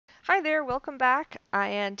Hi there, welcome back.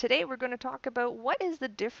 And today we're going to talk about what is the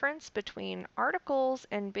difference between articles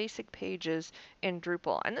and basic pages in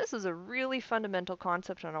Drupal. And this is a really fundamental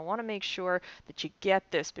concept, and I want to make sure that you get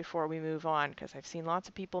this before we move on, because I've seen lots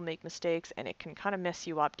of people make mistakes and it can kind of mess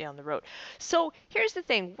you up down the road. So here's the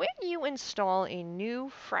thing. When you install a new,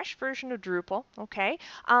 fresh version of Drupal, okay,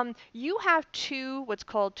 you have what's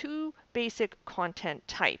called two basic content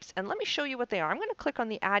types. And let me show you what they are. I'm going to click on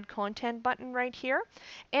the Add Content button right here.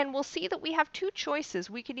 And we'll see that we have two choices.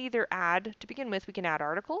 We can either add, to begin with, we can add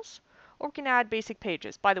articles or we can add basic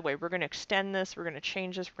pages. By the way, we're going to extend this, we're going to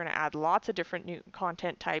change this, we're going to add lots of different new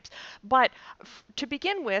content types. But to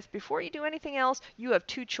begin with, before you do anything else, you have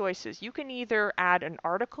two choices. You can either add an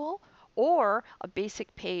article or a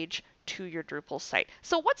basic page to your Drupal site.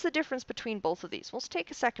 So what's the difference between both of these? Well, let's take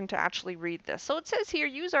a second to actually read this. So it says here,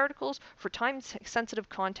 use articles for time-sensitive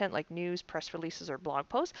content like news, press releases, or blog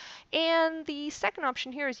posts. And the second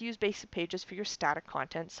option here is use basic pages for your static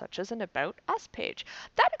content, such as an About Us page.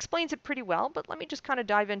 That explains it pretty well, but let me just kind of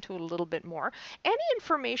dive into it a little bit more. Any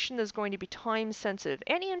information that's going to be time-sensitive,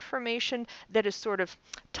 any information that is sort of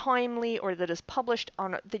timely or that is published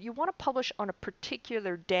that you want to publish on a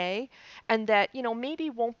particular day, and that maybe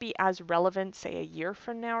won't be as relevant, say a year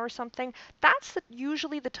from now or something, that's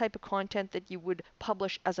usually the type of content that you would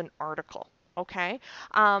publish as an article. Okay.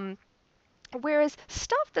 Whereas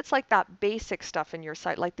stuff that's like that basic stuff in your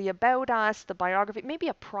site, like the About Us, the biography, maybe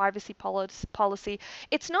a privacy policy,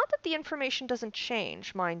 it's not that the information doesn't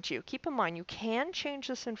change, mind you. Keep in mind, you can change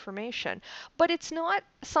this information, but it's not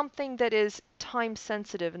something that is time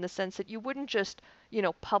sensitive in the sense that you wouldn't just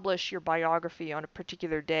publish your biography on a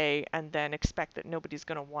particular day and then expect that nobody's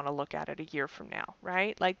going to want to look at it a year from now,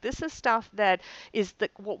 right? Like this is stuff that is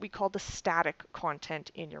what we call the static content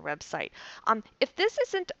in your website. If this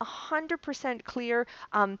isn't 100% clear,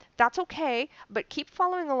 that's okay, but keep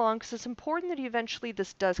following along because it's important that eventually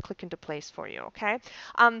this does click into place for you, okay?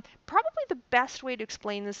 Probably the best way to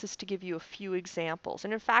explain this is to give you a few examples.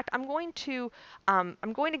 And in fact, I'm going to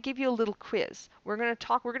give you a little quiz. We're going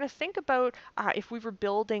to think about if we were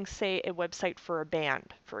building, say, a website for a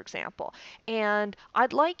band, for example. And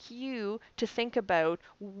I'd like you to think about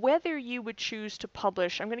whether you would choose to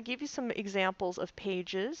publish. I'm going to give you some examples of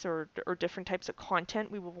pages or different types of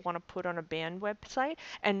content we would want to put on a band website.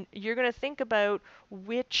 And you're going to think about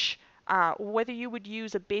whether you would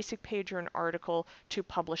use a basic page or an article to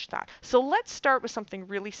publish that. So let's start with something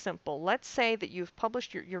really simple. Let's say that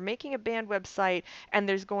you're making a band website and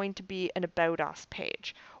there's going to be an About Us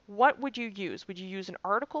page. What would you use? Would you use an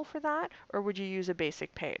article for that or would you use a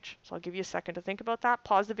basic page? So I'll give you a second to think about that.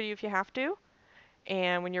 Pause the video if you have to.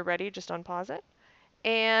 And when you're ready, just unpause it.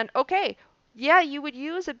 And okay, yeah, you would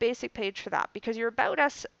use a basic page for that because your About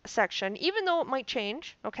Us section, even though it might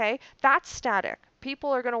change, okay, that's static.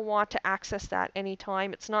 People are going to want to access that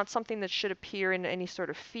anytime. It's not something that should appear in any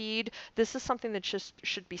sort of feed. This is something that just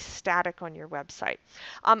should be static on your website.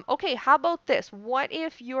 Okay, how about this? What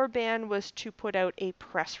if your band was to put out a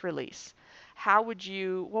press release?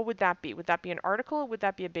 What would that be? Would that be an article or would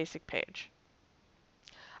that be a basic page?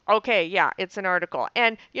 Okay, yeah, it's an article.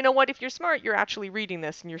 And you know what? If you're smart, you're actually reading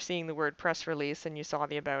this and you're seeing the word press release and you saw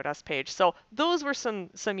the About Us page. So those were some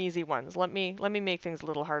easy ones. Let me make things a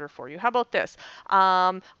little harder for you. How about this?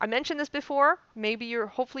 I mentioned this before.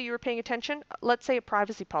 Hopefully you were paying attention. Let's say a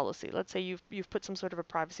privacy policy. Let's say you've put some sort of a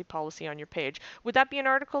privacy policy on your page. Would that be an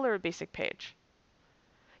article or a basic page?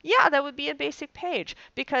 Yeah, that would be a basic page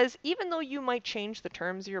because even though you might change the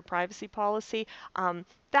terms of your privacy policy,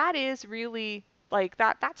 that is really like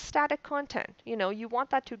that's static content. You want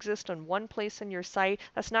that to exist on one place in your site.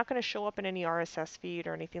 That's not going to show up in any RSS feed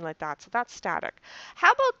or anything like that. So that's static.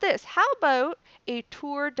 How about this? How about a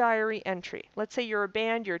tour diary entry? Let's say you're a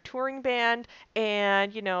band, you're a touring band,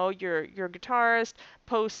 and your guitarist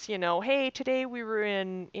posts, hey, today we were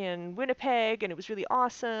in Winnipeg and it was really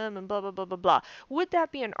awesome and blah blah blah blah blah. Would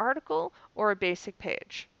that be an article or a basic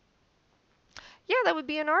page? Yeah, that would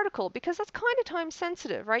be an article because that's kind of time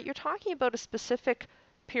sensitive, right? You're talking about a specific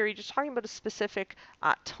period, you're talking about a specific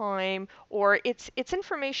time, or it's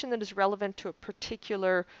information that is relevant to a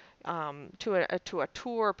particular to a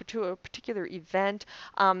tour, to a particular event.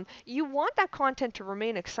 You want that content to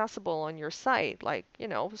remain accessible on your site, like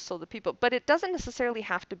so the people. But it doesn't necessarily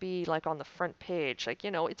have to be like on the front page. Like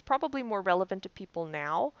it's probably more relevant to people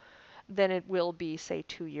now than it will be, say,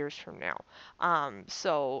 2 years from now.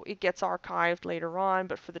 So it gets archived later on,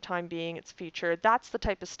 but for the time being, it's featured. That's the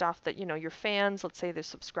type of stuff that, your fans, let's say they're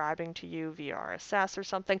subscribing to you via RSS or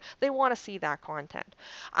something, they want to see that content.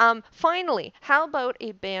 Finally, how about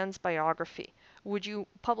a band's biography? Would you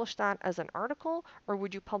publish that as an article or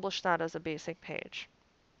would you publish that as a basic page?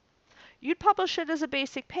 you'd publish it as a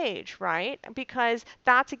basic page, right? Because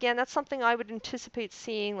that's, again, that's something I would anticipate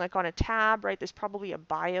seeing like on a tab, right? There's probably a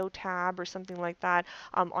bio tab or something like that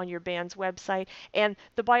on your band's website. And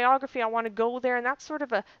the biography, I want to go there, and that's sort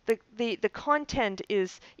of the content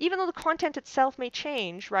is, even though the content itself may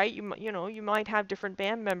change, right? You know, you might have different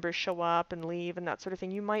band members show up and leave and that sort of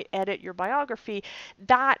thing. You might edit your biography.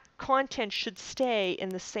 That content should stay in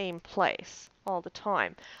the same place all the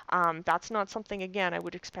time. That's not something, again, I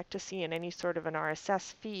would expect to see in any sort of an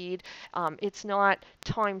RSS feed. It's not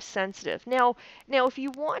time sensitive. Now, if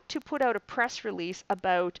you want to put out a press release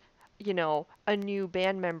about, you know, a new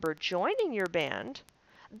band member joining your band,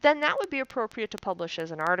 then that would be appropriate to publish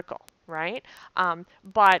as an article, right?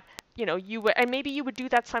 But you know, you would, and maybe you would do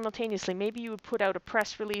that simultaneously. Maybe you would put out a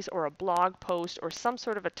press release or a blog post or some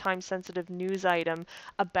sort of a time-sensitive news item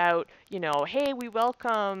about, you know, hey, we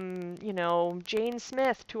welcome, you know, Jane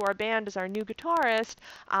Smith to our band as our new guitarist,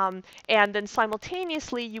 and then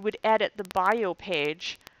simultaneously you would edit the bio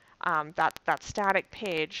page, that static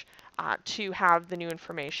page, to have the new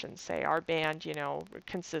information. Say our band, you know,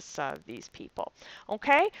 consists of these people.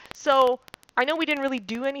 Okay, so I know we didn't really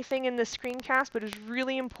do anything in this screencast, but it's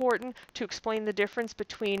really important to explain the difference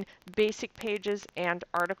between basic pages and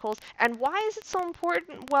articles. And why is it so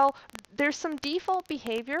important? Well, there's some default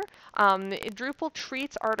behavior. Drupal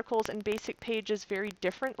treats articles and basic pages very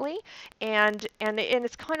differently, and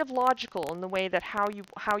it's kind of logical in the way that how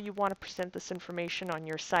you want to present this information on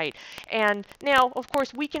your site. And now, of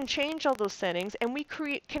course, we can change all those settings, and we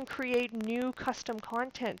can create new custom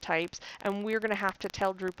content types, and we're going to have to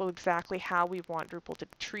tell Drupal exactly how we want Drupal to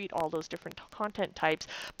treat all those different content types.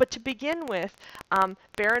 But to begin with,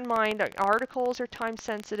 bear in mind articles are time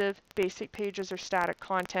sensitive, basic pages are static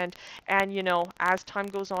content, and you know, as time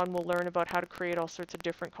goes on, we'll learn about how to create all sorts of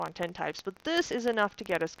different content types. But this is enough to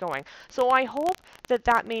get us going. So I hope that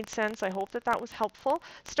that made sense. I hope that that was helpful.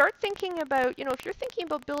 Start thinking about, you know, if you're thinking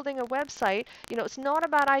about building a website, you know, it's not a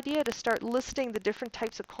bad idea to start listing the different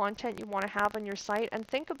types of content you want to have on your site, and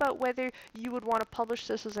think about whether you would want to publish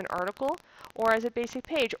this as an article or as a basic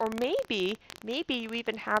page. Or maybe you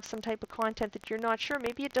even have some type of content that you're not sure.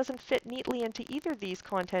 Maybe it doesn't fit neatly into either of these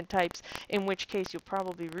content types, in which case you'll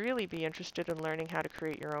probably really be interested in learning how to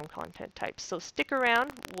create your own content types. So stick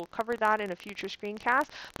around. We'll cover that in a future screencast.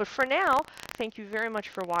 But for now, thank you very much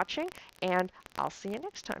for watching, and I'll see you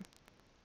next time.